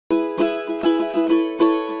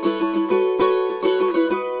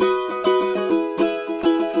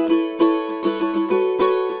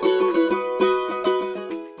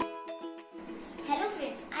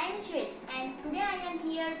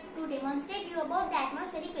about the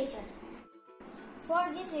atmospheric pressure. For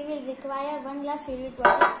this we will require 1 glass filled with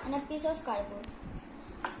water and a piece of cardboard.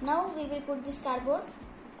 Now we will put this cardboard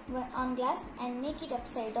on glass and make it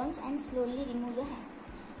upside down and slowly remove the hand.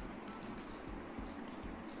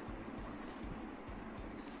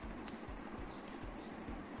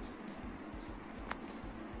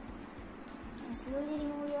 And slowly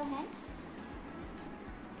remove your hand.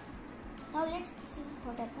 Now let's see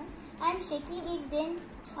what happened. I am shaking it, then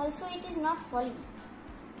also it is not falling.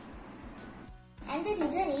 And the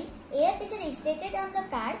reason is air pressure exerted on the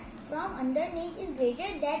card from underneath is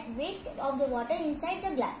greater than weight of the water inside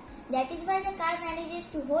the glass. That is why the card manages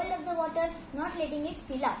to hold up the water, not letting it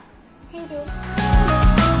spill out. Thank you.